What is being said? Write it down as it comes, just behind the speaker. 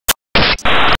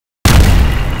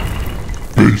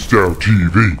Basedow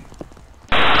TV.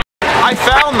 I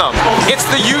found them. It's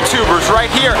the YouTubers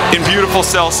right here in beautiful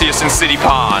Celsius in City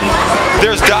Pond.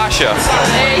 There's Dasha.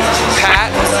 Hey.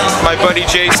 Pat, my buddy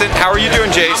Jason. How are you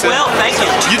doing, Jason? Well, thank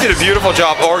you. You did a beautiful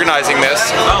job organizing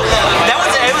this. Oh,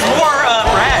 it was more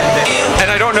Brad. And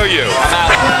I don't know you.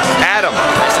 Adam.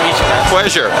 Nice to meet you, man.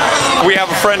 Pleasure. We have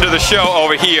a friend of the show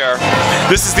over here.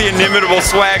 This is the inimitable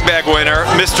swag bag winner,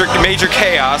 Mr. Major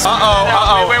Chaos.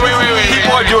 Wait.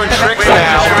 People are doing tricks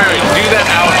now. Do that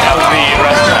out of the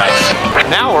restaurant.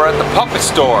 Now we're at the puppet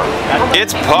store.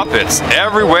 It's puppets.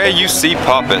 Everywhere you see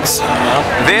puppets.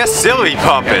 They're silly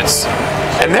puppets.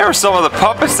 And there are some of the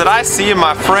puppets that I see in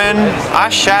my friend I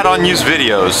shat on you's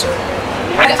videos.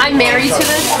 I'm married to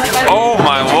this. Oh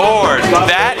my lord,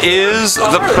 that is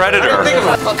the Predator.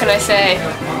 What can I say?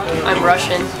 I'm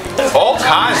Russian. All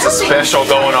kinds of special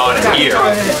going on here.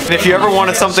 And if you ever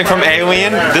wanted something from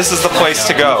Alien, this is the place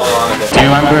to go. Do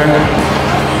you remember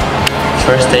the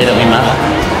first day that we met?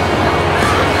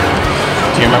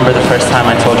 Do you remember the first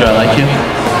time I told you I like you?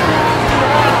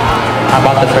 How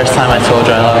about the first time I told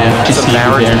you I love you? It's a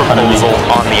marriage proposal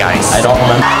on the ice. I don't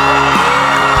remember.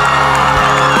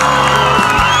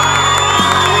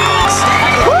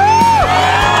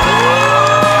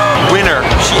 Winner,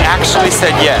 she actually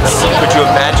said yes. Could you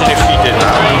imagine if she didn't?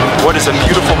 What is a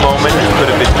beautiful moment. It could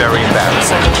have been very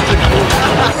embarrassing.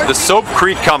 The Soap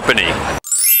Creek Company.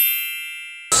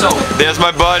 There's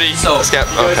my buddy. Okay.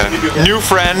 New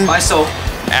friend. My soap.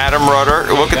 Adam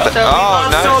Rudder. Look at that. Oh,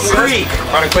 nice. Soap Creek.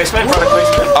 Product placement. Product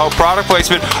placement. Oh, product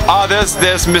placement. Oh,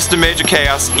 there's Mr. Major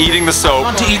Chaos eating the soap.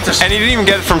 Want to eat the soap. And he didn't even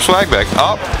get it from Swag Bag.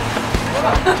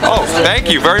 Oh,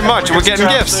 thank you very much. We're getting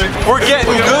gifts. We're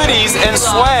getting goodies and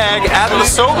swag at the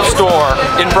soap store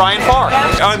in Bryant Park.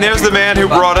 Oh, and there's the man who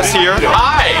brought us here.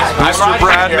 Hi, Mr.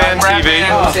 BradmanTV.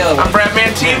 I'm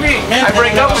BradmanTV. I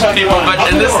break up with people, but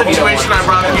in this situation, I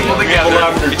brought people together.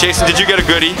 Jason, did you get a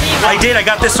goodie? I did. I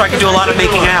got this so I can do a lot of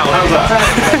making out.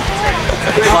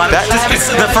 It's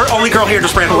the only girl here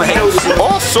just ran away.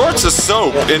 All sorts of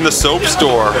soap in the soap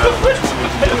store.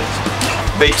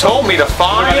 They told me to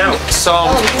find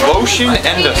some lotion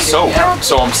and a soap,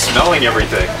 so I'm smelling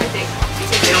everything.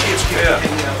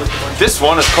 This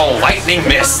one is called Lightning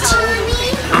Mist.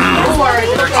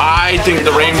 I think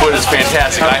the Rainwood is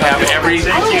fantastic. I have every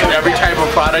type of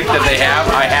product that they have.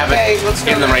 I have it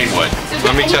in the Rainwood.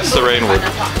 Let me test the Rainwood.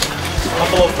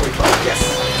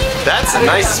 That's a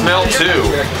nice smell too.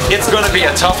 It's going to be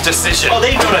a tough decision.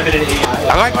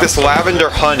 I like this lavender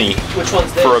honey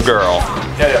for a girl.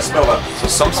 Yeah, smell that. So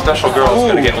some special girl is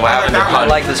going to get lavender honey.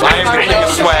 I am the king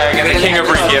of swag and the king of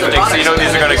regifting, so you know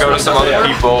these are going to go to some other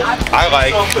people. I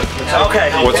like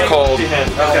what's called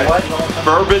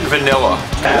bourbon vanilla.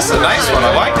 This is a nice one.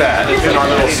 I like that.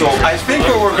 I think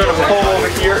what we're going to pull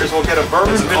over here is we'll get a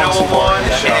bourbon vanilla one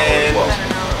and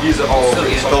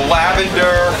the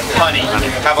lavender honey.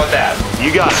 How about that? You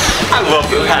got it. I love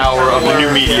the power of the New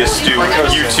Media Stew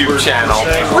YouTube channel.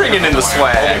 Bringing in the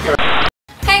swag.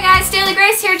 Hey guys, Daily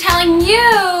Grace here telling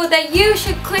you that you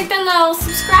should click the little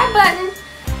subscribe button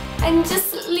and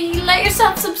just let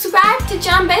yourself subscribe to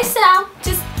John Basedow.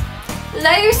 Just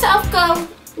let yourself go.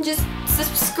 Just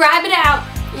subscribe it out.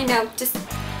 You know, just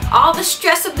all the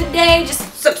stress of the day, just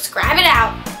subscribe it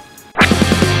out.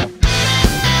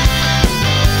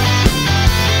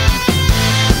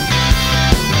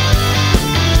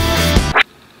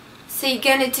 So you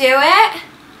gonna do it?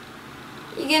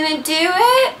 You gonna do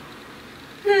it?